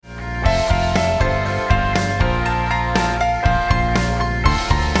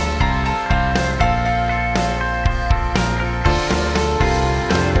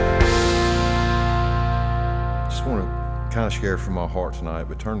share from my heart tonight,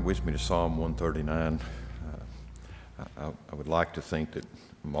 but turn with me to Psalm 139. I would like to think that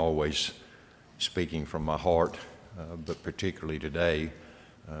I'm always speaking from my heart, but particularly today,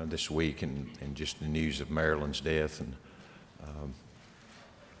 this week, and just the news of Marilyn's death. And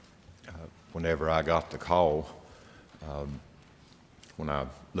whenever I got the call, when I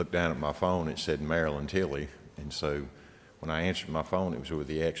looked down at my phone, it said Marilyn Tilley. And so when I answered my phone, it was with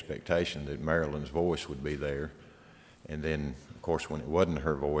the expectation that Marilyn's voice would be there. And then, of course, when it wasn't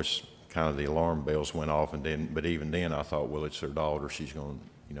her voice, kind of the alarm bells went off. But even then, I thought, well, it's her daughter. She's going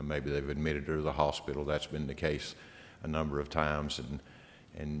to, maybe they've admitted her to the hospital. That's been the case a number of times.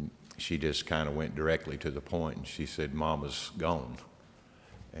 And she just kind of went directly to the point, and she said, Mama's gone.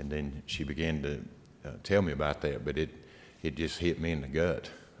 And then she began to tell me about that, but it just hit me in the gut.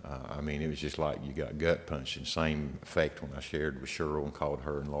 It was just like you got gut punched, and same effect when I shared with Cheryl and called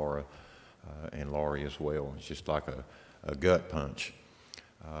her and Laura and Laurie as well. It's just like a gut punch.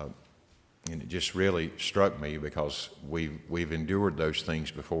 And it just really struck me because we've endured those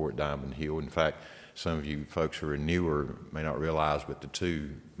things before at Diamond Hill. In fact, some of you folks who are newer may not realize, but the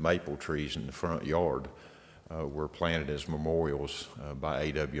two maple trees in the front yard were planted as memorials by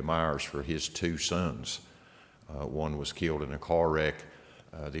A.W. Myers for his two sons. One was killed in a car wreck.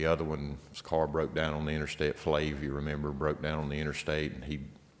 The other one, his car broke down on the interstate. Flav, you remember, broke down on the interstate, and he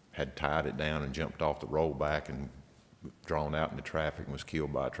had tied it down and jumped off the rollback and drawn out into traffic and was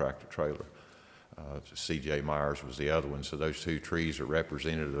killed by a tractor trailer. C.J. Myers was the other one. So those two trees are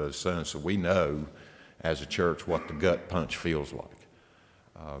representative of those sons. So we know as a church what the gut punch feels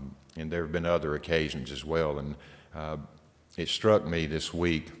like. And there have been other occasions as well. And it struck me this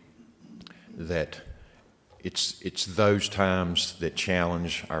week that it's those times that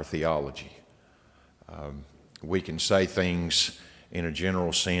challenge our theology. We can say things in a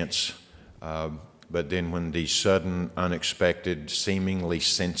general sense, but then when these sudden, unexpected, seemingly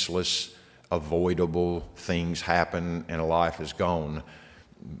senseless, avoidable things happen and a life is gone,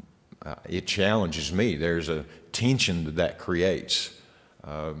 it challenges me. There's a tension that creates,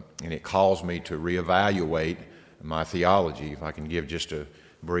 and it calls me to reevaluate my theology. If I can give just a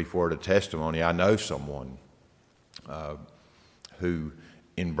brief word of testimony, I know someone who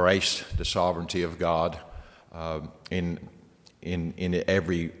embraced the sovereignty of God in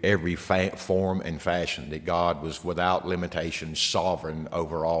every form and fashion, that God was without limitation sovereign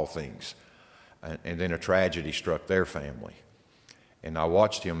over all things. And then a tragedy struck their family. And I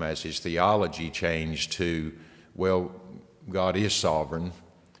watched him as his theology changed to, well, God is sovereign,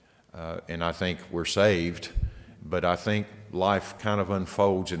 and I think we're saved, but I think life kind of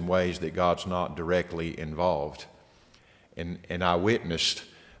unfolds in ways that God's not directly involved. And I witnessed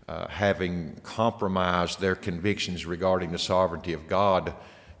having compromised their convictions regarding the sovereignty of God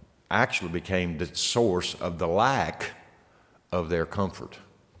actually became the source of the lack of their comfort.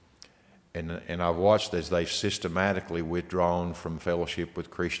 And I've watched as they've systematically withdrawn from fellowship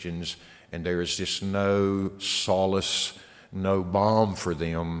with Christians, and there is just no solace, no balm for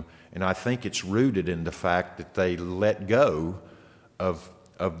them. And I think it's rooted in the fact that they let go of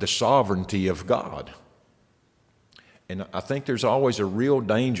the sovereignty of God. And I think there's always a real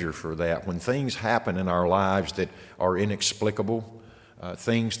danger for that when things happen in our lives that are inexplicable,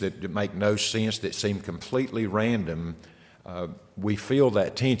 things that make no sense, that seem completely random. We feel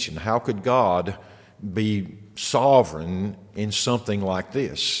that tension. How could God be sovereign in something like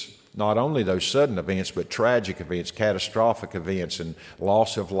this? Not only those sudden events, but tragic events, catastrophic events, and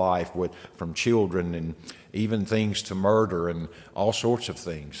loss of life from children, and even things to murder and all sorts of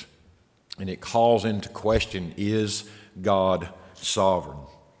things. And it calls into question, is God sovereign?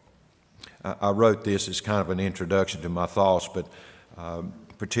 I wrote this as kind of an introduction to my thoughts, but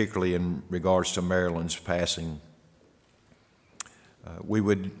particularly in regards to Marilyn's passing. We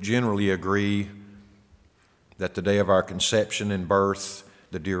would generally agree that the day of our conception and birth,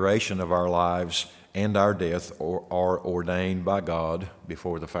 the duration of our lives, and our death are ordained by God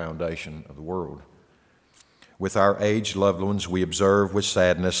before the foundation of the world. With our aged loved ones, we observe with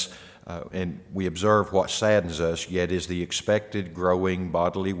sadness, and we observe what saddens us, yet is the expected growing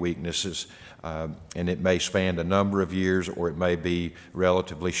bodily weaknesses, and it may span a number of years or it may be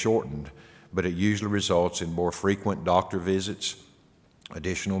relatively shortened, but it usually results in more frequent doctor visits,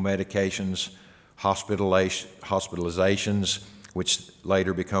 additional medications, hospitalizations, which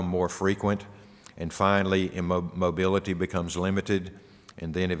later become more frequent, and finally mobility becomes limited,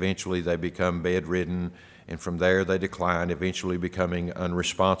 and then eventually they become bedridden, and from there they decline, eventually becoming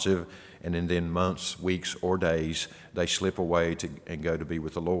unresponsive, and then months, weeks, or days they slip away and go to be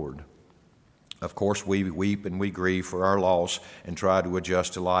with the Lord. Of course, we weep and we grieve for our loss and try to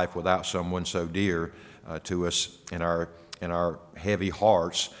adjust to life without someone so dear to us, and our and our heavy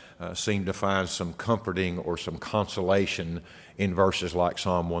hearts seem to find some comforting or some consolation in verses like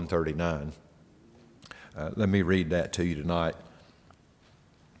Psalm 139. Let me read that to you tonight,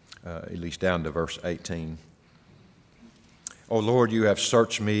 at least down to verse 18. O Lord, you have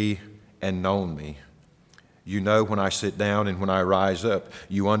searched me and known me. You know when I sit down and when I rise up.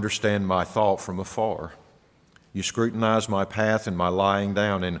 You understand my thought from afar. You scrutinize my path and my lying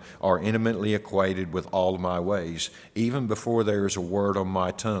down and are intimately acquainted with all my ways. Even before there is a word on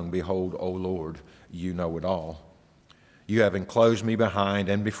my tongue, behold, O Lord, you know it all. You have enclosed me behind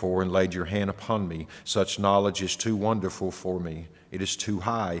and before and laid your hand upon me. Such knowledge is too wonderful for me. It is too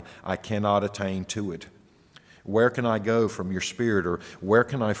high. I cannot attain to it. Where can I go from your spirit, or where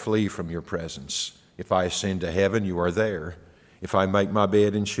can I flee from your presence? If I ascend to heaven, you are there. If I make my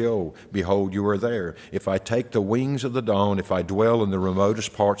bed in Sheol, behold, you are there. If I take the wings of the dawn, if I dwell in the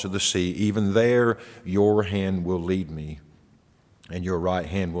remotest parts of the sea, even there your hand will lead me, and your right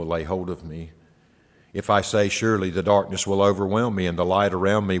hand will lay hold of me. If I say, surely the darkness will overwhelm me, and the light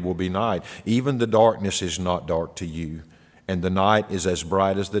around me will be night, even the darkness is not dark to you, and the night is as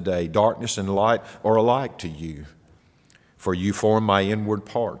bright as the day. Darkness and light are alike to you, for you form my inward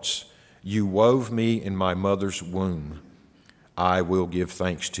parts. You wove me in my mother's womb. I will give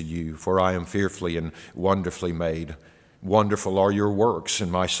thanks to you, for I am fearfully and wonderfully made. Wonderful are your works,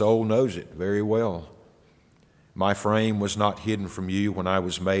 and my soul knows it very well. My frame was not hidden from you when I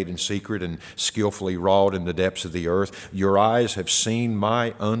was made in secret and skillfully wrought in the depths of the earth. Your eyes have seen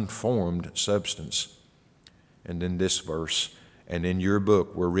my unformed substance. And in this verse, and in your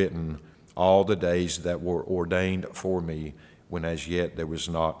book were written all the days that were ordained for me, when as yet there was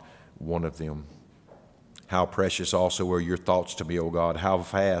not one of them. How precious also are your thoughts to me, O God. How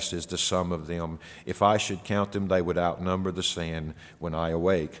vast is the sum of them. If I should count them, they would outnumber the sand. When I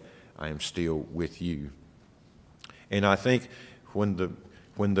awake, I am still with you. And I think when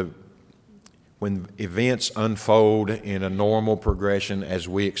events unfold in a normal progression as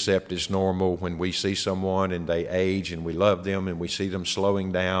we accept as normal, when we see someone and they age and we love them and we see them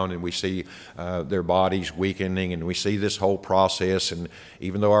slowing down and we see their bodies weakening and we see this whole process, and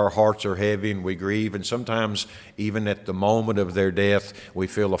even though our hearts are heavy and we grieve, and sometimes even at the moment of their death we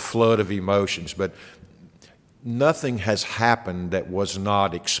feel a flood of emotions, but nothing has happened that was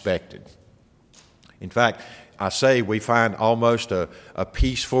not expected. In fact, I say we find almost a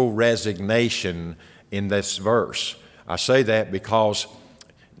peaceful resignation in this verse. I say that because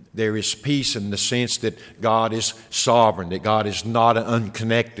there is peace in the sense that God is sovereign, that God is not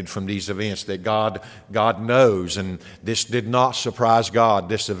unconnected from these events, that God knows. And this did not surprise God,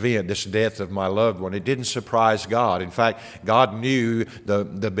 this event, this death of my loved one. It didn't surprise God. In fact, God knew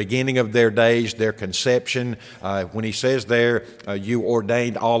the beginning of their days, their conception. When he says there, you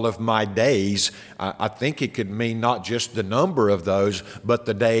ordained all of my days, I think it could mean not just the number of those, but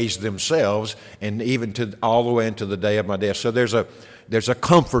the days themselves, and even to all the way into the day of my death. So there's a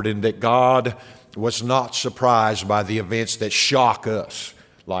comfort in that God was not surprised by the events that shock us,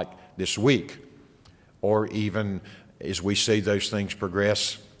 like this week, or even as we see those things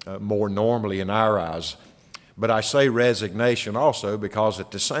progress more normally in our eyes. But I say resignation also because at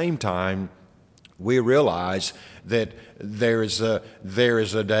the same time, we realize that there is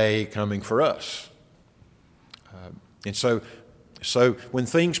a day coming for us. And so when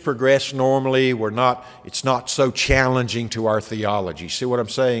things progress normally, it's not so challenging to our theology. See what I'm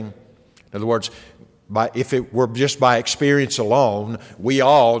saying? In other words, if it were just by experience alone, we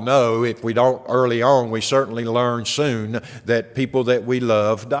all know, if we don't early on, we certainly learn soon that people that we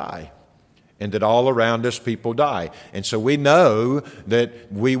love die, and that all around us people die. And so we know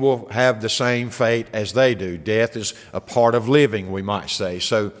that we will have the same fate as they do. Death is a part of living, we might say.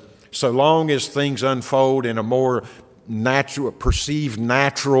 So long as things unfold in a more perceived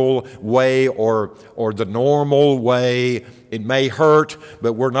natural way, or the normal way, it may hurt,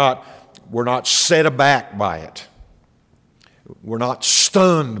 but we're not set aback by it. We're not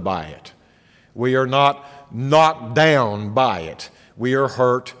stunned by it. We are not knocked down by it. We are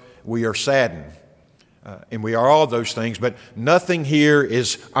hurt. We are saddened. And we are all those things, but nothing here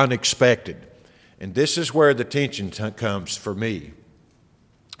is unexpected. And this is where the tension comes for me.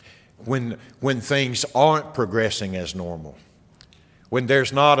 When things aren't progressing as normal, when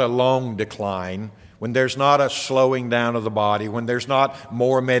there's not a long decline, when there's not a slowing down of the body, when there's not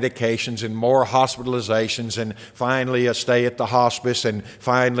more medications and more hospitalizations and finally a stay at the hospice and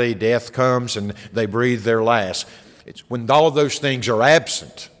finally death comes and they breathe their last. It's when all those things are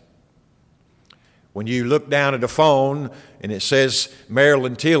absent. When you look down at a phone and it says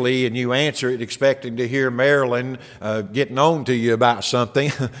Marilyn Tilley and you answer it expecting to hear Marilyn getting on to you about something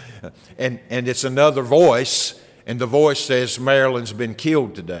and it's another voice, and the voice says, Marilyn's been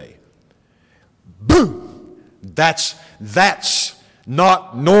killed today. Boom! That's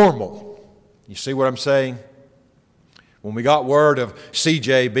not normal. You see what I'm saying? When we got word of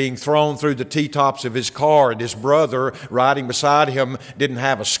CJ being thrown through the T-tops of his car and his brother riding beside him didn't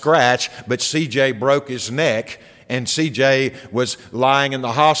have a scratch, but CJ broke his neck, and CJ was lying in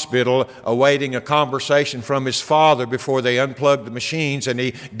the hospital awaiting a conversation from his father before they unplugged the machines, and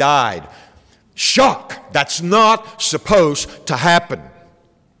he died. Shock! That's not supposed to happen.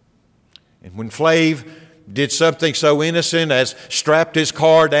 And when Flav did something so innocent as strapped his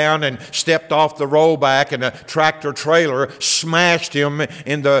car down and stepped off the rollback and a tractor trailer smashed him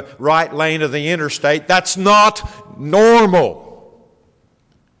in the right lane of the interstate, that's not normal.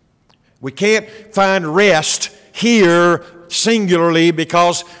 We can't find rest here singularly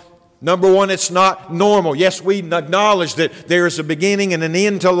because, number one, it's not normal. Yes, we acknowledge that there is a beginning and an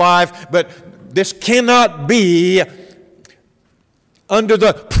end to life, but this cannot be under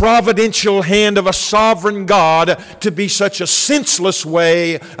the providential hand of a sovereign God to be such a senseless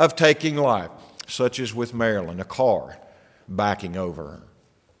way of taking life, such as with Marilyn, a car backing over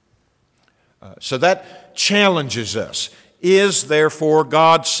her. So that challenges us. Is therefore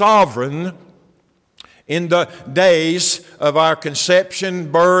God sovereign in the days of our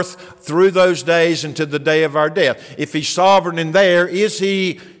conception, birth, through those days and to the day of our death? If He's sovereign in there, is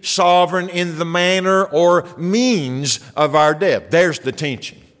He sovereign in the manner or means of our death? There's the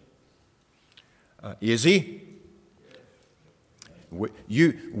tension. Is He?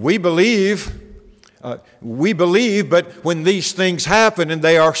 We believe, but when these things happen and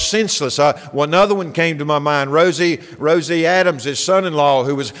they are senseless. Another one came to my mind. Rosie Adams, his son-in-law,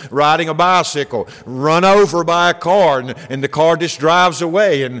 who was riding a bicycle, run over by a car, and the car just drives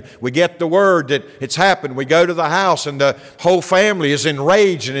away. And we get the word that it's happened. We go to the house, and the whole family is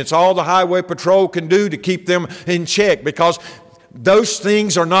enraged, and it's all the highway patrol can do to keep them in check, because those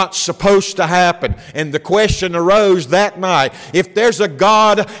things are not supposed to happen. And the question arose that night, if there's a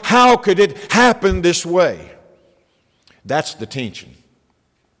God, how could it happen this way? That's the tension.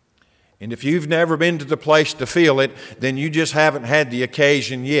 And if you've never been to the place to feel it, then you just haven't had the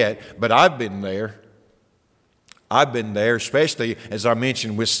occasion yet. But I've been there. I've been there, especially, as I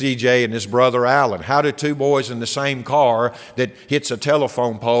mentioned, with CJ and his brother Alan. How do two boys in the same car that hits a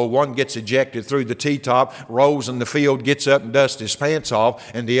telephone pole, one gets ejected through the T-top, rolls in the field, gets up and dusts his pants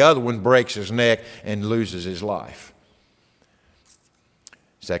off, and the other one breaks his neck and loses his life?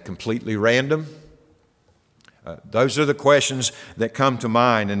 Is that completely random? Those are the questions that come to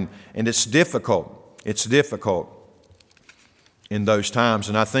mind, and it's difficult. It's difficult in those times,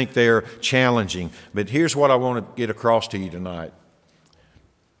 and I think they're challenging. But here's what I want to get across to you tonight.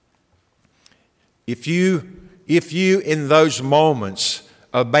 If you in those moments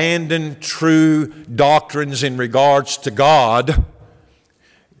abandon true doctrines in regards to God,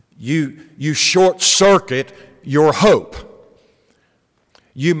 you short circuit your hope.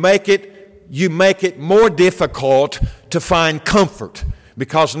 You make it more difficult to find comfort.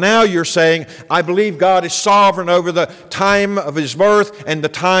 Because now you're saying, I believe God is sovereign over the time of His birth and the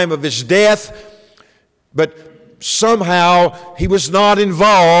time of His death, but somehow He was not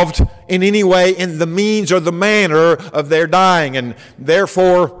involved in any way in the means or the manner of their dying, and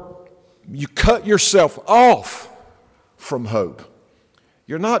therefore you cut yourself off from hope.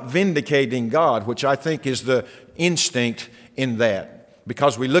 You're not vindicating God, which I think is the instinct in that.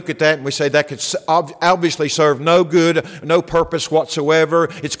 Because we look at that and we say that could obviously serve no good, no purpose whatsoever.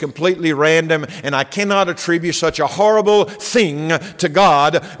 It's completely random, and I cannot attribute such a horrible thing to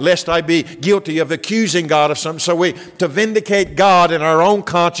God lest I be guilty of accusing God of something. So to vindicate God in our own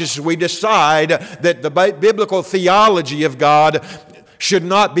conscience, we decide that the biblical theology of God should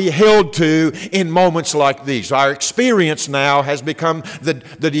not be held to in moments like these. Our experience now has become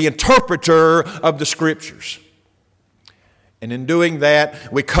the interpreter of the Scriptures. And in doing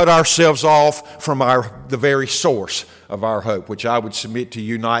that, we cut ourselves off from the very source of our hope, which I would submit to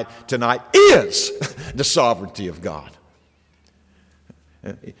you tonight is the sovereignty of God.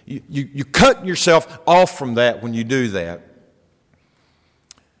 You cut yourself off from that when you do that.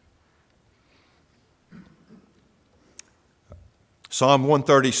 Psalm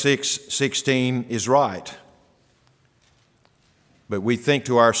 136:16 is right. But we think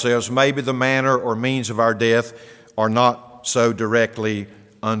to ourselves, maybe the manner or means of our death are not so directly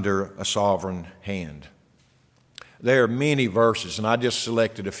under a sovereign hand. There are many verses, and I just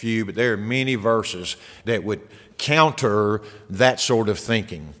selected a few, but there are many verses that would counter that sort of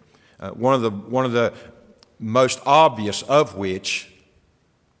thinking. One of the most obvious of which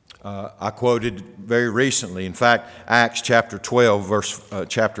I quoted very recently. In fact, Acts chapter 12,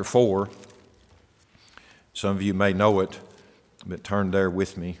 chapter 4. Some of you may know it, but turn there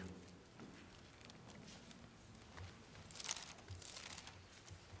with me.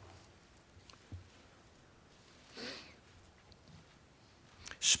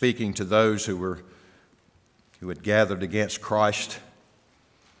 Speaking to those who had gathered against Christ.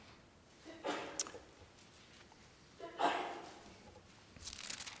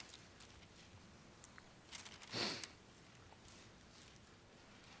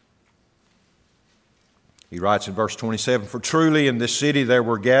 He writes in verse 27, "For truly in this city there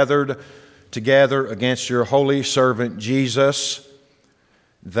were gathered together against your holy servant Jesus.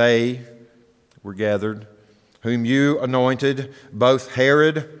 They were gathered, whom you anointed, both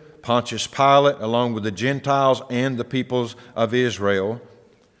Herod, Pontius Pilate, along with the Gentiles and the peoples of Israel."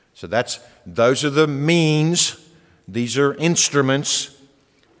 So those are the means. These are instruments.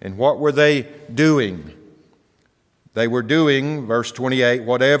 And what were they doing? They were doing, verse 28,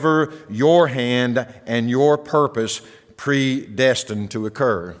 whatever your hand and your purpose predestined to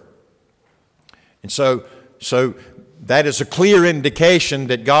occur. And so that is a clear indication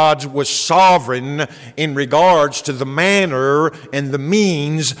that God was sovereign in regards to the manner and the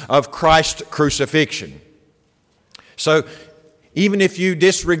means of Christ's crucifixion. So even if you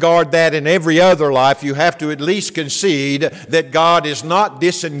disregard that in every other life, you have to at least concede that God is not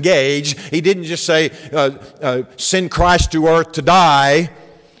disengaged. He didn't just say, send Christ to earth to die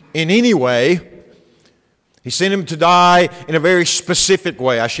in any way. He sent Him to die in a very specific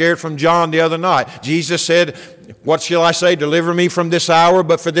way. I shared from John the other night. Jesus said, "What shall I say? Deliver me from this hour,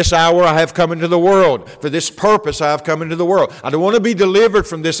 but for this hour I have come into the world. For this purpose I have come into the world. I don't want to be delivered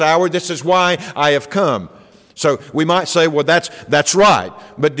from this hour. This is why I have come." So we might say, well, that's right.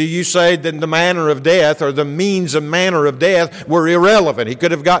 But do you say that the manner of death or the means and manner of death were irrelevant? He could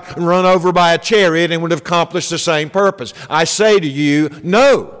have got run over by a chariot and would have accomplished the same purpose. I say to you,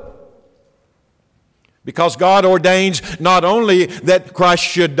 no. Because God ordains not only that Christ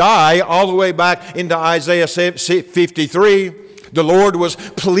should die, all the way back into Isaiah 53, the Lord was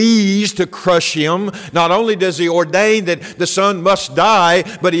pleased to crush Him. Not only does He ordain that the Son must die,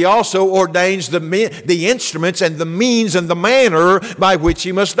 but He also ordains the instruments and the means and the manner by which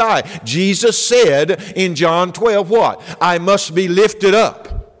He must die. Jesus said in John 12, what? I must be lifted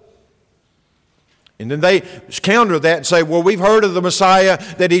up. And then they counter that and say, well, we've heard of the Messiah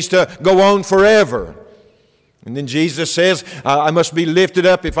that He's to go on forever. And then Jesus says, I must be lifted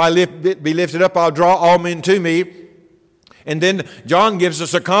up. If I be lifted up, I'll draw all men to me. And then John gives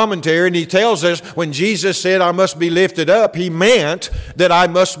us a commentary, and he tells us when Jesus said, I must be lifted up, He meant that I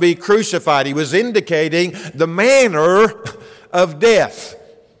must be crucified. He was indicating the manner of death.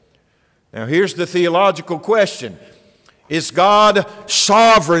 Now here's the theological question. Is God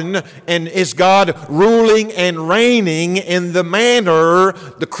sovereign, and is God ruling and reigning in the manner,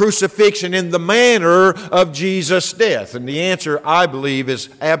 the crucifixion, in the manner of Jesus' death? And the answer, I believe, is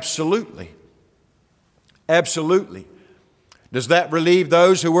absolutely. Absolutely. Does that relieve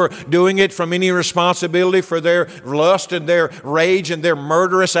those who were doing it from any responsibility for their lust and their rage and their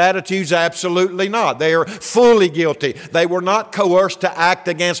murderous attitudes? Absolutely not. They are fully guilty. They were not coerced to act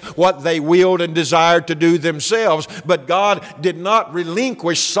against what they willed and desired to do themselves. But God did not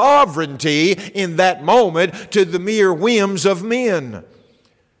relinquish sovereignty in that moment to the mere whims of men.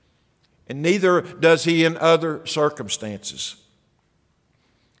 And neither does He in other circumstances.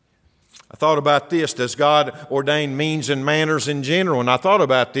 I thought about this. Does God ordain means and manners in general? And I thought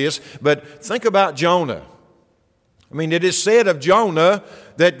about this, but think about Jonah. I mean, it is said of Jonah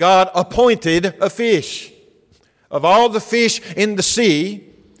that God appointed a fish. Of all the fish in the sea,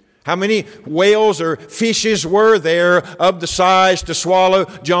 how many whales or fishes were there of the size to swallow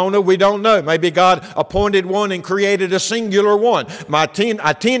Jonah? We don't know. Maybe God appointed one and created a singular one. I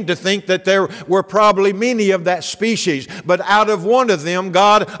tend to think that there were probably many of that species, but out of one of them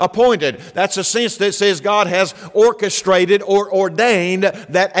God appointed. That's a sense that says God has orchestrated or ordained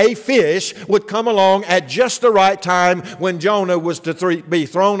that a fish would come along at just the right time when Jonah was to be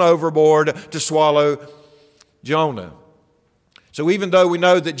thrown overboard to swallow Jonah. So even though we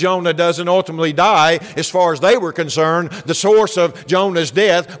know that Jonah doesn't ultimately die, as far as they were concerned, the source of Jonah's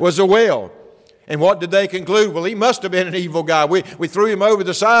death was a whale. And what did they conclude? Well, he must have been an evil guy. We threw him over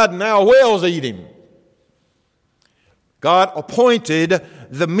the side and now whales eat him. God appointed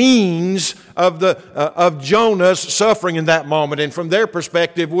the means of Jonah's suffering in that moment, and from their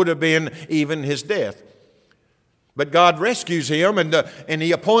perspective would have been even his death. But God rescues him, and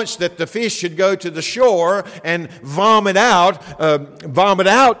He appoints that the fish should go to the shore and vomit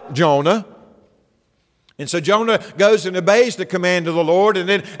out Jonah. And so Jonah goes and obeys the command of the Lord, and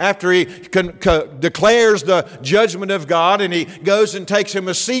then after he declares the judgment of God, and he goes and takes him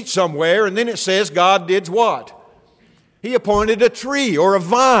a seat somewhere, and then it says God did what? He appointed a tree or a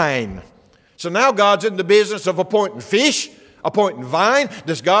vine. So now God's in the business of appointing fish, appointing vine.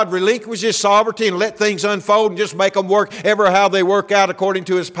 Does God relinquish His sovereignty and let things unfold and just make them work ever how they work out according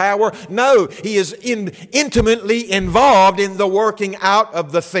to His power? No, He is intimately involved in the working out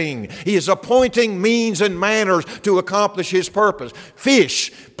of the thing. He is appointing means and manners to accomplish His purpose.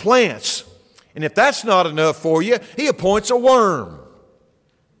 Fish, plants. And if that's not enough for you, He appoints a worm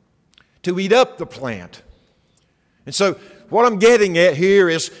to eat up the plant. And so what I'm getting at here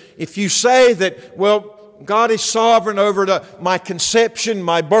is if you say that, well, God is sovereign over my conception,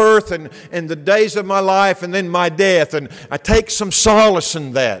 my birth, and the days of my life, and then my death. And I take some solace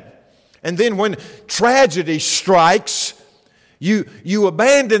in that. And then when tragedy strikes, you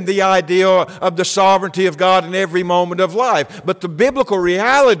abandon the idea of the sovereignty of God in every moment of life. But the biblical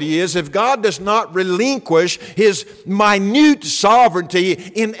reality is if God does not relinquish His minute sovereignty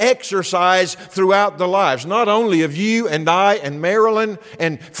in exercise throughout the lives, not only of you and I and Marilyn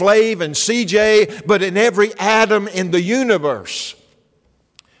and Flav and CJ, but in every atom in the universe.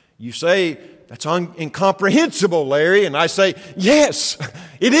 You say, that's incomprehensible, Larry. And I say, yes,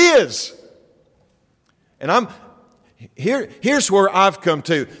 it is. And here's where I've come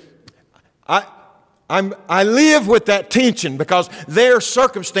to. I live with that tension because there are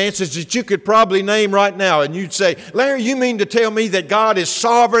circumstances that you could probably name right now, and you'd say, Larry, you mean to tell me that God is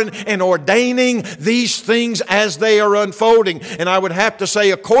sovereign and ordaining these things as they are unfolding? And I would have to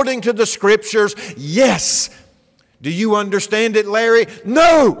say, according to the Scriptures, yes. Do you understand it, Larry?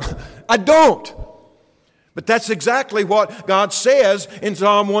 No, I don't. But that's exactly what God says in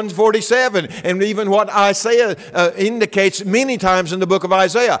Psalm 147, and even what Isaiah indicates many times in the book of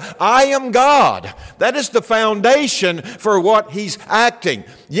Isaiah. I am God. That is the foundation for what He's acting.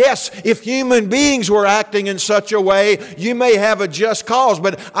 Yes, if human beings were acting in such a way, you may have a just cause,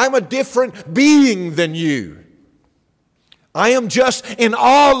 but I'm a different being than you. I am just in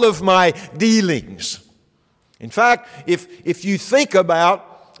all of my dealings. In fact, if you think about,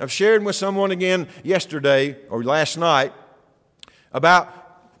 I've shared with someone again yesterday or last night about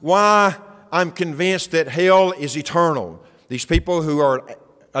why I'm convinced that hell is eternal. These people who are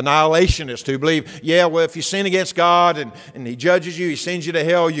annihilationists who believe, yeah, well, if you sin against God and He judges you, He sends you to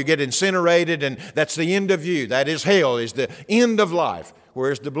hell, you get incinerated, and that's the end of you. That is hell, is the end of life.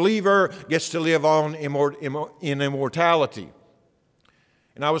 Whereas the believer gets to live on in immortality.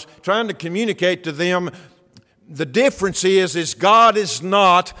 And I was trying to communicate to them the difference is God is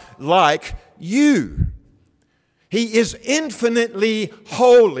not like you. He is infinitely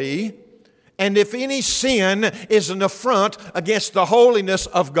holy, and if any sin is an affront against the holiness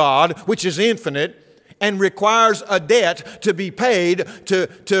of God, which is infinite, and requires a debt to be paid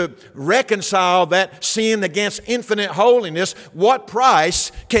to reconcile that sin against infinite holiness, what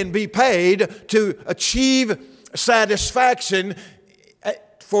price can be paid to achieve satisfaction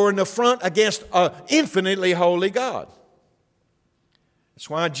for an affront against an infinitely holy God? That's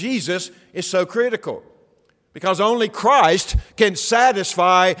why Jesus is so critical. Because only Christ can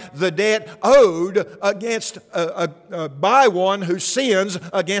satisfy the debt owed against by one who sins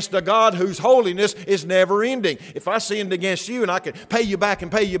against a God whose holiness is never ending. If I sinned against you and I could pay you back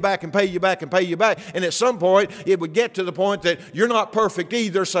and pay you back and pay you back and pay you back, and at some point it would get to the point that you're not perfect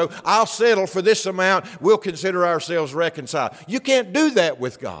either, so I'll settle for this amount, we'll consider ourselves reconciled. You can't do that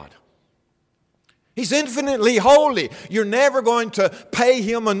with God. He's infinitely holy. You're never going to pay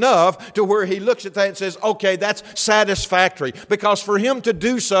Him enough to where He looks at that and says, okay, that's satisfactory. Because for Him to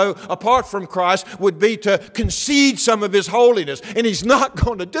do so, apart from Christ, would be to concede some of His holiness. And He's not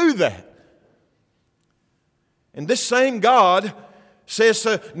going to do that. And this same God says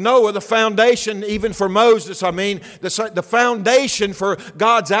to Noah, the foundation, even for Moses, the foundation for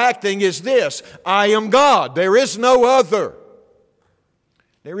God's acting is this: I am God. There is no other.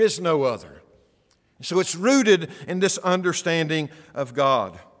 There is no other. So it's rooted in this understanding of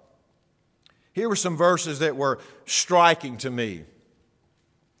God. Here were some verses that were striking to me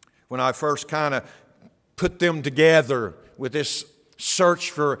when I first kind of put them together with this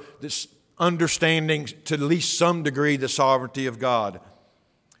search for this understanding, to at least some degree, the sovereignty of God.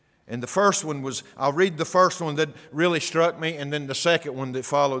 And the first one was, I'll read the first one that really struck me, and then the second one that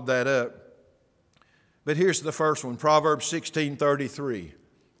followed that up. But here's the first one, Proverbs 16:33.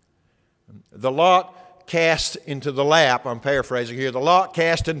 The lot cast into the lap, I'm paraphrasing here, the lot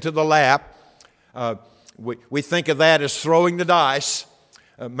cast into the lap, we think of that as throwing the dice.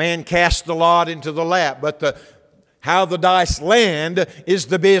 Man casts the lot into the lap, but how the dice land is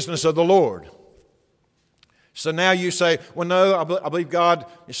the business of the Lord. So now you say, well, no, I believe God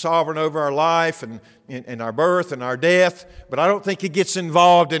is sovereign over our life and our birth and our death, but I don't think He gets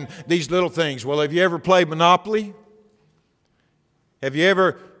involved in these little things. Well, have you ever played Monopoly? Have you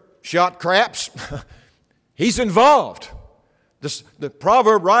ever shot craps? He's involved. The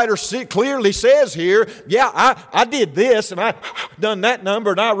proverb writer clearly says here, yeah, I did this and I done that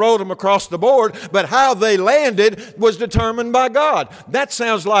number and I wrote them across the board, but how they landed was determined by God. That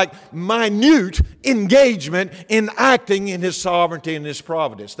sounds like minute engagement in acting in His sovereignty and His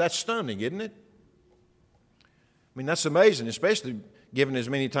providence. That's stunning, isn't it? I mean, that's amazing, especially given as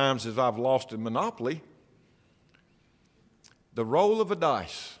many times as I've lost in Monopoly. The roll of a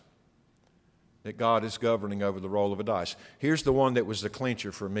dice. That God is governing over the roll of a dice. Here's the one that was the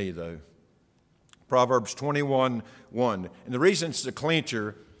clincher for me, though. Proverbs 21:1. And the reason it's the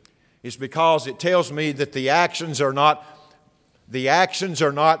clincher is because it tells me that the actions are not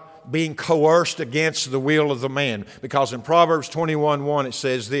being coerced against the will of the man. Because in Proverbs 21:1 it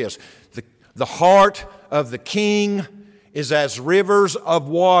says this, the heart of the king is as rivers of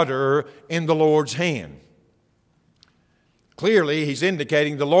water in the Lord's hand. Clearly, he's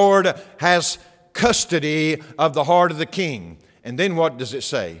indicating the Lord has custody of the heart of the king. And then what does it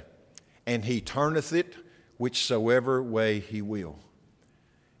say? And He turneth it whichsoever way He will.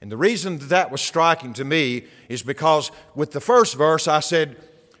 And the reason that was striking to me is because with the first verse I said,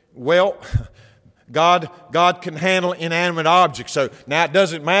 well, God can handle inanimate objects. So now it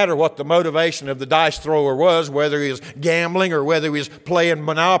doesn't matter what the motivation of the dice thrower was, whether he was gambling or whether he was playing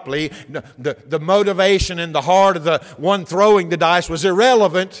Monopoly. The motivation in the heart of the one throwing the dice was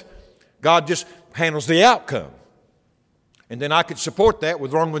irrelevant. God just handles the outcome. And then I could support that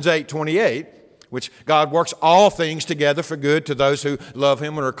with Romans 8:28, which God works all things together for good to those who love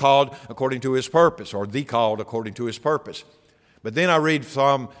Him and are called according to His purpose, or the called according to His purpose. But then I read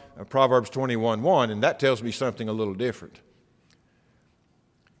from Proverbs 21:1, and that tells me something a little different.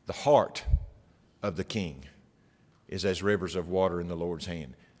 The heart of the king is as rivers of water in the Lord's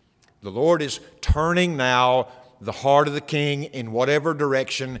hand. The Lord is turning now the heart of the king in whatever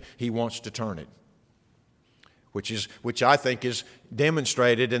direction He wants to turn it, which I think is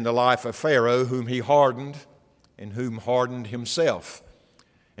demonstrated in the life of Pharaoh, whom he hardened and whom hardened himself.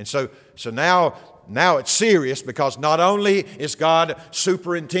 And so now it's serious, because not only is God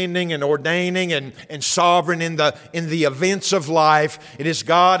superintending and ordaining and sovereign in the events of life, it is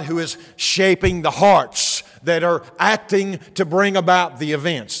God who is shaping the hearts that are acting to bring about the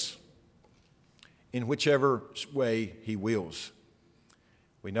events in whichever way He wills.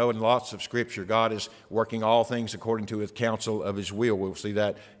 We know in lots of Scripture God is working all things according to His counsel of His will. We'll see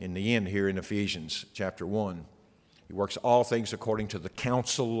that in the end here in Ephesians chapter 1. He works all things according to the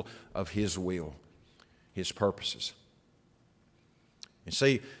counsel of His will, His purposes. And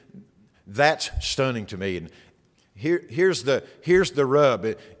see, that's stunning to me. And here's the rub,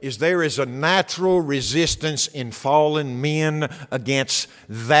 is there is a natural resistance in fallen men against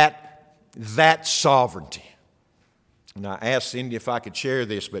that sovereignty. And I asked Cindy if I could share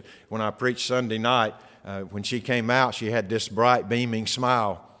this, but when I preached Sunday night, when she came out, she had this bright, beaming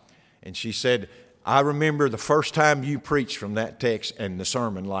smile. And she said, I remember the first time you preached from that text and the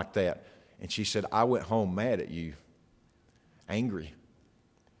sermon like that. And she said, I went home mad at you, angry.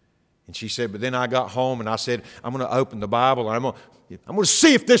 And she said, but then I got home and I said, I'm going to open the Bible and I'm going to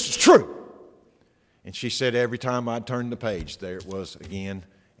see if this is true. And she said, every time I turned the page, there it was again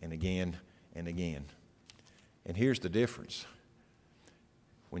and again and again. And here's the difference.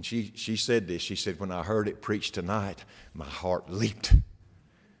 When she said this, she said, when I heard it preached tonight, my heart leaped.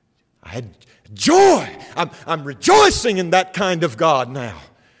 I had joy. I'm rejoicing in that kind of God now,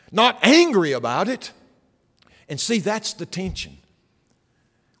 not angry about it. And see, that's the tension.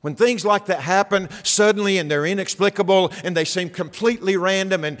 When things like that happen suddenly and they're inexplicable and they seem completely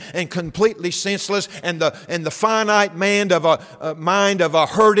random and completely senseless, and the finite mind of a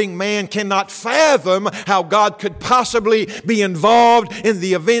hurting man cannot fathom how God could possibly be involved in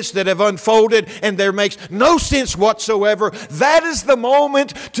the events that have unfolded, and there makes no sense whatsoever, that is the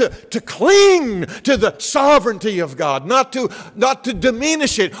moment to cling to the sovereignty of God, not to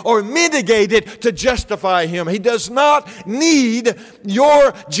diminish it or mitigate it to justify Him. He does not need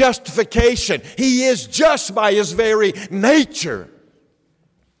your justification. He is just by His very nature.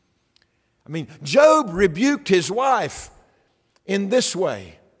 I mean, Job rebuked his wife in this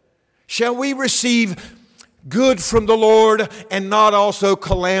way. Shall we receive good from the Lord and not also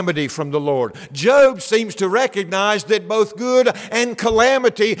calamity from the Lord. Job seems to recognize that both good and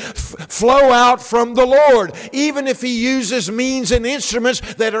calamity flow out from the Lord, even if he uses means and instruments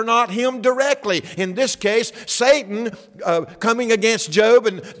that are not him directly. In this case, Satan coming against Job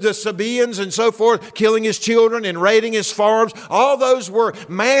and the Sabaeans and so forth, killing his children and raiding his farms. All those were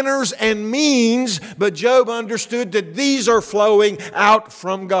manners and means, but Job understood that these are flowing out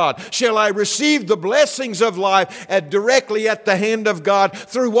from God. Shall I receive the blessings of life directly at the hand of God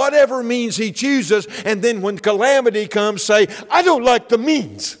through whatever means he chooses, and then when calamity comes say, I don't like the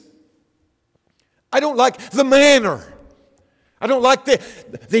means. I don't like the manner. I don't like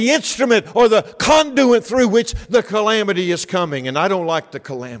the instrument or the conduit through which the calamity is coming, and I don't like the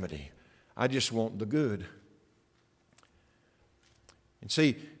calamity. I just want the good. And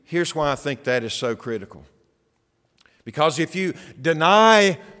see, here's why I think that is so critical. Because if you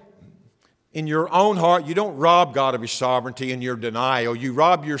deny in your own heart, you don't rob God of His sovereignty in your denial. You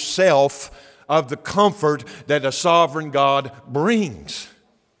rob yourself of the comfort that a sovereign God brings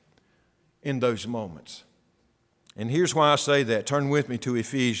in those moments. And here's why I say that. Turn with me to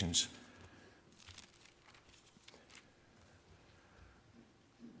Ephesians.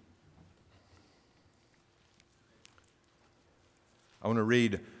 I want to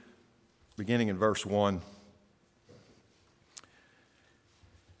read beginning in verse 1.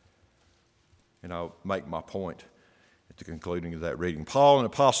 And I'll make my point at the concluding of that reading. Paul, an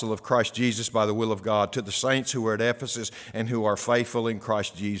apostle of Christ Jesus by the will of God, to the saints who are at Ephesus and who are faithful in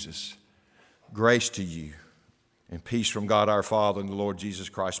Christ Jesus. Grace to you and peace from God our Father and the Lord Jesus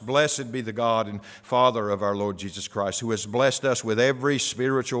Christ. Blessed be the God and Father of our Lord Jesus Christ, who has blessed us with every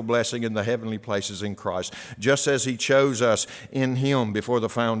spiritual blessing in the heavenly places in Christ, just as He chose us in Him before the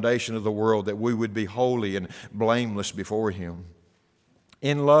foundation of the world, that we would be holy and blameless before Him.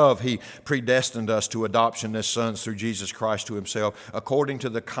 In love, He predestined us to adoption as sons through Jesus Christ to Himself, according to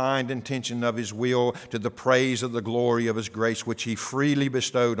the kind intention of His will, to the praise of the glory of His grace, which He freely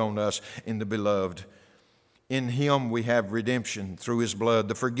bestowed on us in the Beloved. In Him we have redemption through His blood,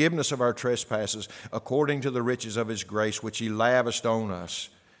 the forgiveness of our trespasses, according to the riches of His grace, which He lavished on us.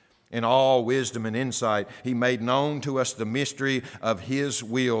 In all wisdom and insight, He made known to us the mystery of His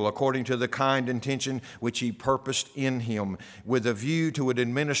will, according to the kind intention which He purposed in Him, with a view to an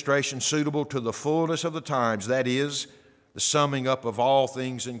administration suitable to the fullness of the times, that is, the summing up of all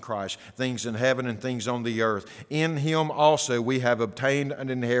things in Christ, things in heaven and things on the earth. In Him also we have obtained an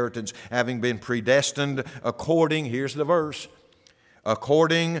inheritance, having been predestined according, here's the verse,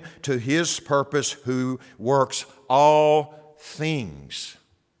 according to His purpose, who works all things.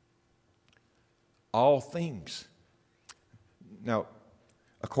 All things. Now,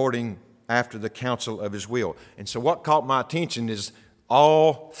 according after the counsel of His will. And so what caught my attention is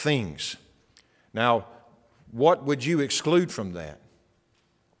all things. Now, what would you exclude from that?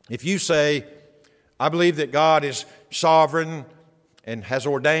 If you say, I believe that God is sovereign and has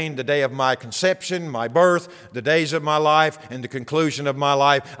ordained the day of my conception, my birth, the days of my life, and the conclusion of my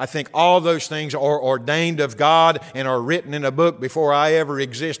life. I think all those things are ordained of God and are written in a book before I ever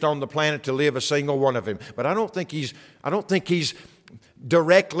exist on the planet to live a single one of them. But I don't think He's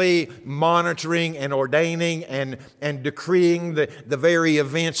directly monitoring and ordaining and decreeing the very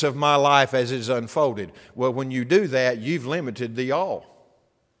events of my life as it's unfolded. Well, when you do that, you've limited the all.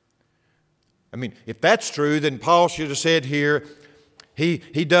 I mean, if that's true, then Paul should have said here,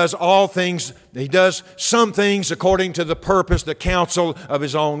 He does all things, He does some things according to the purpose, the counsel of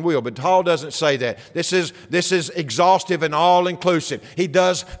His own will. But Paul doesn't say that. This is exhaustive and all-inclusive. He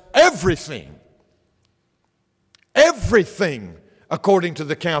does everything according to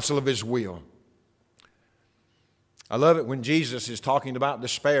the counsel of His will. I love it when Jesus is talking about the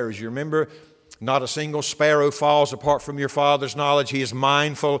sparrows. You remember, not a single sparrow falls apart from your Father's knowledge. He is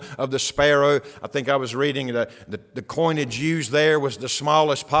mindful of the sparrow. I think I was reading the coinage used there was the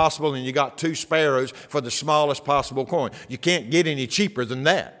smallest possible, and you got 2 sparrows for the smallest possible coin. You can't get any cheaper than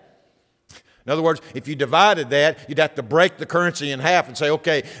that. In other words, if you divided that, you'd have to break the currency in half and say,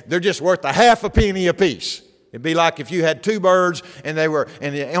 okay, they're just worth a half a penny apiece. It'd be like if you had 2 birds and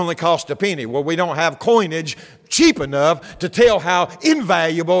they only cost a penny. Well, we don't have coinage cheap enough to tell how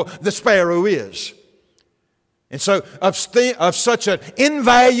invaluable the sparrow is. And so of such an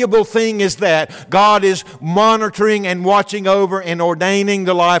invaluable thing as that, God is monitoring and watching over and ordaining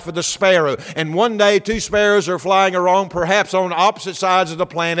the life of the sparrow. And one day 2 sparrows are flying along, perhaps on opposite sides of the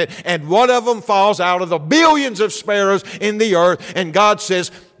planet, and one of them falls out of the billions of sparrows in the earth, and God says,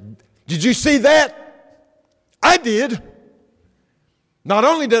 did you see that? I did. Not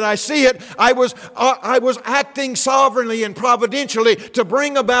only did I see it, I was acting sovereignly and providentially to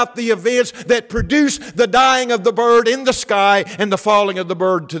bring about the events that produced the dying of the bird in the sky and the falling of the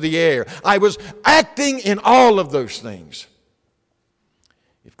bird to the air. I was acting in all of those things.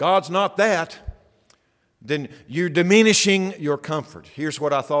 If God's not that, then you're diminishing your comfort. Here's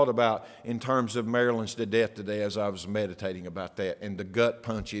what I thought about in terms of Marilyn's death today as I was meditating about that, and the gut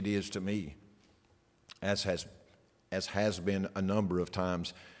punch it is to me, as has been a number of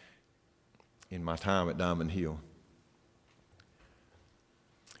times in my time at Diamond Hill.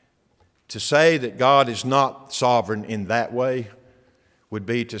 To say that God is not sovereign in that way would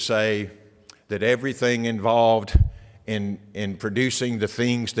be to say that everything involved in producing the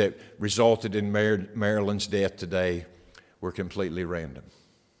things that resulted in Marilyn's death today were completely random.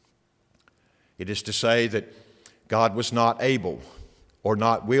 It is to say that God was not able or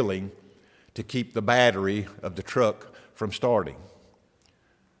not willing to keep the battery of the truck from starting.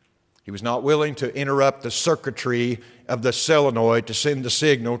 He was not willing to interrupt the circuitry of the solenoid to send the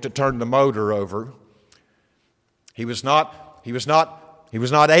signal to turn the motor over. He was not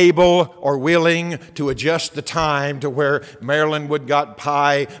able or willing to adjust the time to where Marilyn would got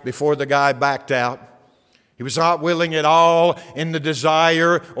pie before the guy backed out. He was not willing at all in the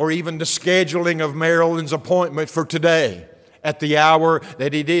desire or even the scheduling of Marilyn's appointment for today at the hour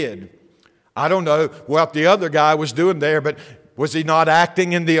that he did. I don't know what the other guy was doing there, but was he not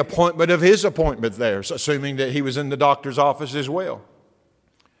acting in the appointment of his appointment there, assuming that he was in the doctor's office as well?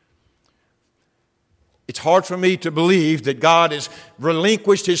 It's hard for me to believe that God has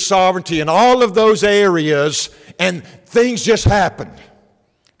relinquished His sovereignty in all of those areas and things just happened.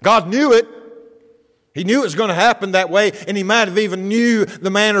 God knew it. He knew it was going to happen that way, and He might have even knew the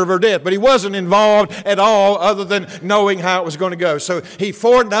manner of her death, but He wasn't involved at all other than knowing how it was going to go. So He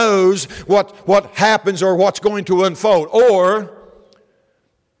foreknows what happens or what's going to unfold.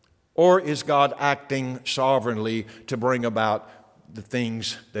 Or is God acting sovereignly to bring about the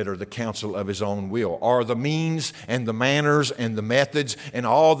things that are the counsel of His own will? Are the means and the manners and the methods and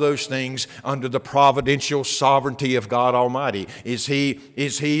all those things under the providential sovereignty of God Almighty? Is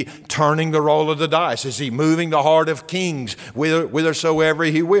He turning the roll of the dice? Is He moving the heart of kings whithersoever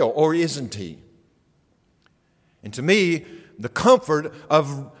He will? Or isn't He? And to me, the comfort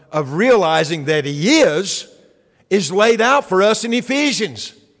of realizing that He is laid out for us in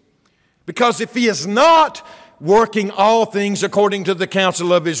Ephesians. Because if He is not working all things according to the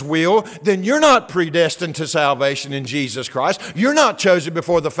counsel of His will, then you're not predestined to salvation in Jesus Christ. You're not chosen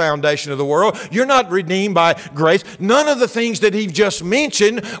before the foundation of the world. You're not redeemed by grace. None of the things that He just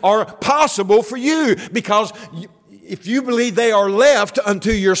mentioned are possible for you, because if you believe they are left unto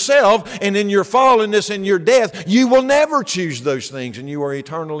yourself and in your fallenness and your death, you will never choose those things and you are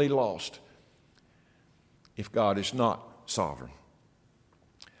eternally lost if God is not sovereign.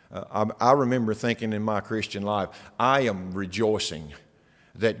 I remember thinking in my Christian life, I am rejoicing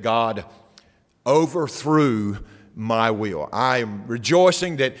that God overthrew my will. I am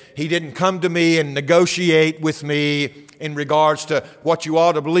rejoicing that He didn't come to me and negotiate with me in regards to what you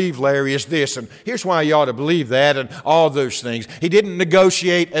ought to believe, Larry, is this, and here's why you ought to believe that, and all those things. He didn't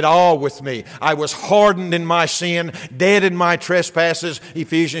negotiate at all with me. I was hardened in my sin, dead in my trespasses,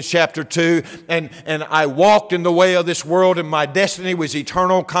 Ephesians chapter 2, and I walked in the way of this world, and my destiny was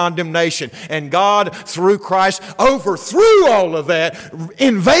eternal condemnation. And God, through Christ, overthrew all of that,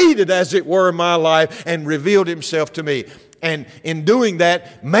 invaded, as it were, my life, and revealed Himself to me. And in doing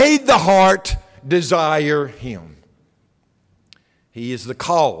that, made the heart desire Him. He is the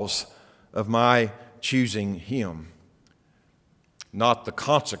cause of my choosing Him, not the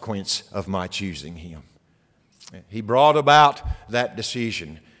consequence of my choosing Him. He brought about that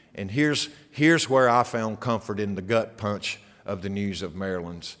decision. And here's where I found comfort in the gut punch of the news of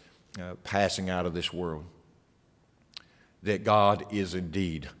Marilyn's passing out of this world. That God is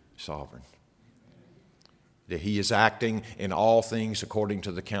indeed sovereign. That He is acting in all things according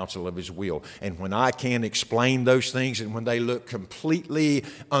to the counsel of His will. And when I can't explain those things, and when they look completely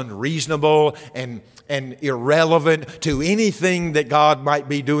unreasonable and irrelevant to anything that God might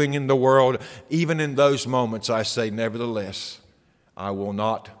be doing in the world, even in those moments I say, nevertheless, I will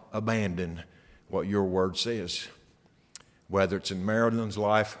not abandon what Your Word says, whether it's in Marilyn's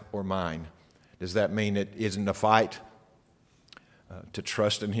life or mine. Does that mean it isn't a fight? To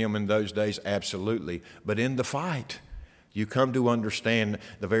trust in Him in those days? Absolutely. But in the fight, You come to understand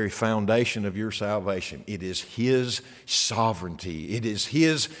the very foundation of your salvation. It is His sovereignty. It is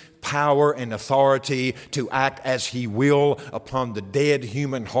His power and authority to act as He will upon the dead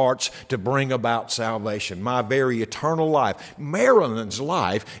human hearts to bring about salvation. My very eternal life, Marilyn's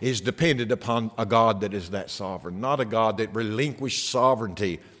life, is dependent upon a God that is that sovereign, not a God that relinquished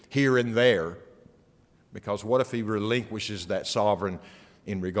sovereignty here and there. Because what if He relinquishes that sovereign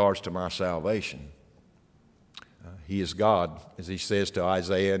in regards to my salvation? He is God, as He says to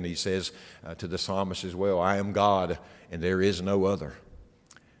Isaiah, and He says to the psalmist as well, I am God, and there is no other.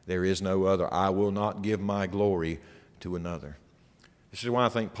 There is no other. I will not give my glory to another. This is why I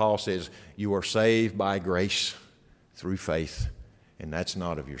think Paul says, you are saved by grace through faith, and that's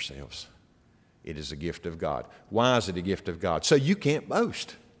not of yourselves. It is a gift of God. Why is it a gift of God? So you can't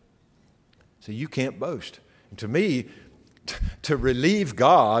boast. So you can't boast. And to me, to relieve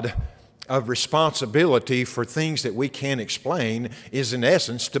God of responsibility for things that we can't explain is in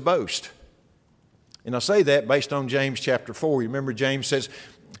essence to boast. And I say that based on James chapter 4. Remember James says,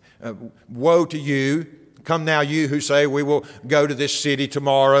 woe to you, come now you who say we will go to this city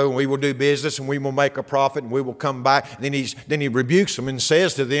tomorrow and we will do business and we will make a profit and we will come back. Then he rebukes them and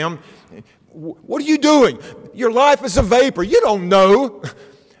says to them, what are you doing? Your life is a vapor. You don't know.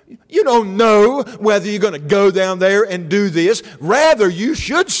 You don't know whether you're going to go down there and do this. Rather, you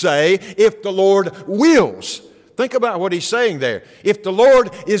should say, if the Lord wills. Think about what he's saying there. If the Lord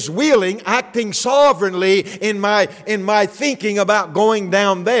is willing, acting sovereignly in my thinking about going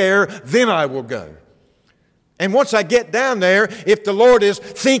down there, then I will go. And once I get down there, if the Lord is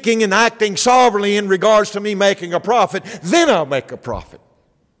thinking and acting sovereignly in regards to me making a profit, then I'll make a profit.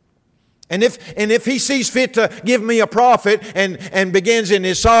 And if He sees fit to give me a profit and begins in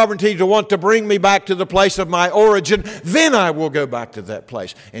His sovereignty to want to bring me back to the place of my origin, then I will go back to that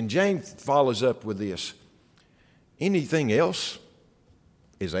place. And James follows up with this. Anything else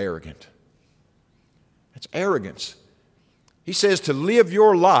is arrogant. That's arrogance. He says to live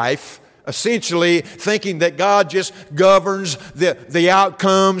your life essentially thinking that God just governs the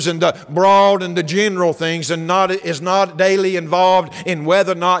outcomes and the broad and the general things and is not daily involved in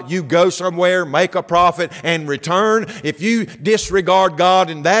whether or not you go somewhere, make a profit, and return. If you disregard God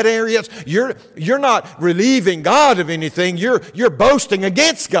in that area, you're not relieving God of anything. You're boasting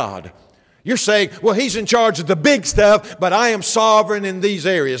against God. You're saying, well, He's in charge of the big stuff, but I am sovereign in these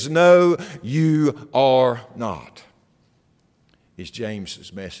areas. No, you are not, is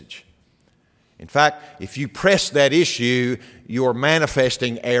James's message. In fact, if you press that issue, you're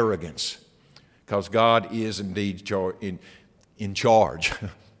manifesting arrogance because God is indeed in charge.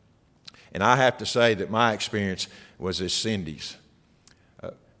 And I have to say that my experience was as Cindy's.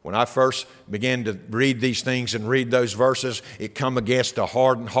 When I first began to read these things and read those verses, it come against a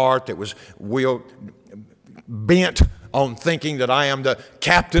hardened heart that was bent on thinking that I am the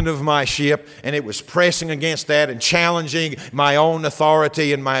captain of my ship, and it was pressing against that and challenging my own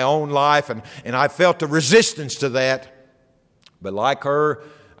authority in my own life, and I felt the resistance to that. But like her,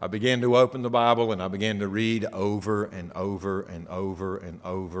 I began to open the Bible and I began to read over and over and over and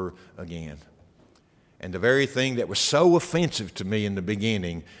over again. And the very thing that was so offensive to me in the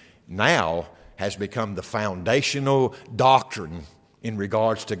beginning now has become the foundational doctrine in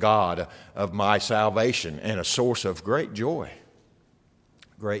regards to God of my salvation and a source of great joy.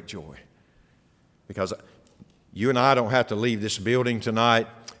 Great joy. Because you and I don't have to leave this building tonight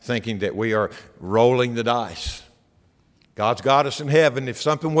thinking that we are rolling the dice. God's got us in heaven. If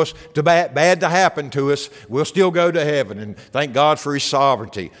something was bad to happen to us, we'll still go to heaven and thank God for His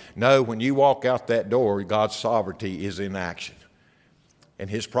sovereignty. No, when you walk out that door, God's sovereignty is in action. And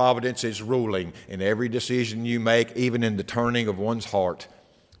His providence is ruling in every decision you make, even in the turning of one's heart.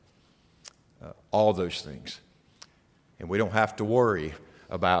 All those things. And we don't have to worry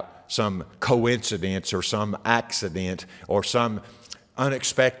about some coincidence or some accident or some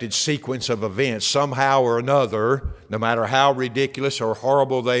unexpected sequence of events somehow or another, no matter how ridiculous or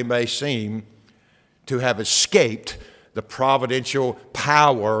horrible they may seem, to have escaped the providential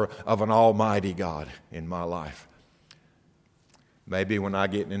power of an almighty God in my life. Maybe when I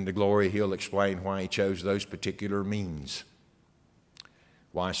get into glory, He'll explain why He chose those particular means.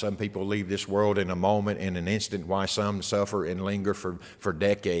 Why some people leave this world in a moment, in an instant, why some suffer and linger for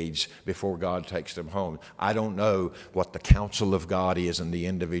decades before God takes them home. I don't know what the counsel of God is in the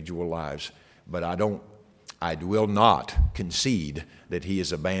individual lives, but I will not concede that He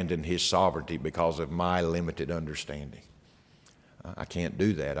has abandoned His sovereignty because of my limited understanding. I can't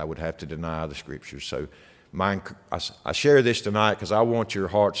do that. I would have to deny the Scriptures. So I share this tonight because I want your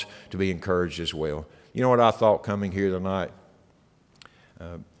hearts to be encouraged as well. You know what I thought coming here tonight?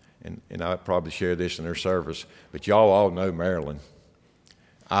 and I probably share this in their service, but y'all all know Marilyn.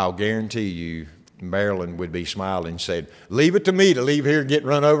 I'll guarantee you Marilyn would be smiling and said, "Leave it to me to leave here and get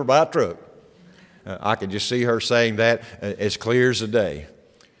run over by a truck." I can just see her saying that as clear as the day.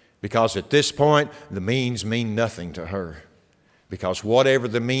 Because at this point, the means mean nothing to her. Because whatever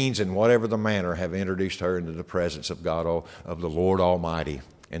the means and whatever the manner have introduced her into the presence of God, of the Lord Almighty.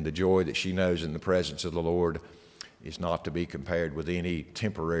 And the joy that she knows in the presence of the Lord is not to be compared with any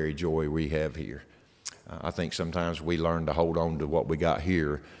temporary joy we have here. I think sometimes we learn to hold on to what we got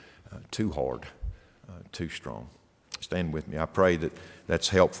here too hard, too strong. Stand with me. I pray that that's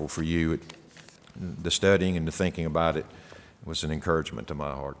helpful for you. The studying and the thinking about it was an encouragement to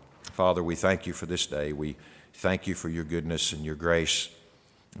my heart. Father, we thank you for this day. We thank you for your goodness and your grace.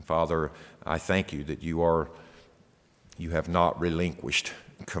 And Father, I thank you that you have not relinquished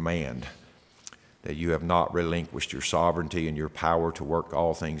command, that you have not relinquished your sovereignty and your power to work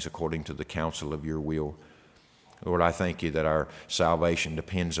all things according to the counsel of your will. Lord, I thank you that our salvation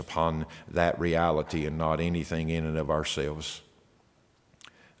depends upon that reality and not anything in and of ourselves.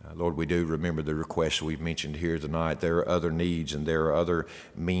 Lord, we do remember the requests we've mentioned here tonight. There are other needs and there are other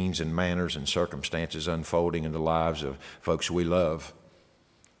means and manners and circumstances unfolding in the lives of folks we love.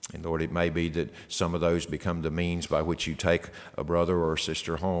 And Lord, it may be that some of those become the means by which you take a brother or a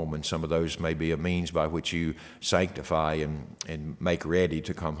sister home, and some of those may be a means by which you sanctify and make ready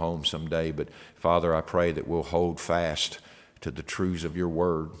to come home someday. But Father, I pray that we'll hold fast to the truths of your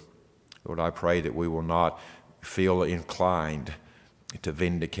word. Lord, I pray that we will not feel inclined to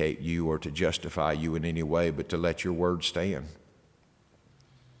vindicate you or to justify you in any way, but to let your word stand.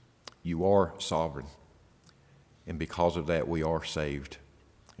 You are sovereign, and because of that we are saved.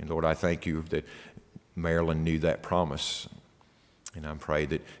 And Lord, I thank you that Marilyn knew that promise, and I pray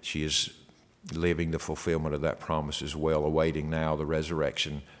that she is living the fulfillment of that promise as well, awaiting now the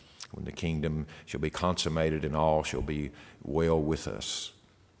resurrection when the kingdom shall be consummated and all shall be well with us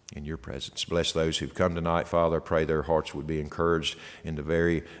in your presence. Bless those who've come tonight, Father. I pray their hearts would be encouraged in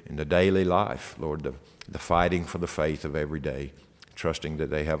the daily life, Lord, the fighting for the faith of every day, trusting that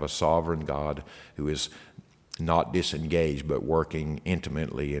they have a sovereign God who is not disengaged, but working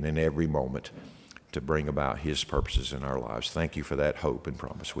intimately and in every moment to bring about his purposes in our lives. Thank you for that hope and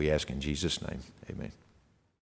promise. We ask in Jesus' name, amen.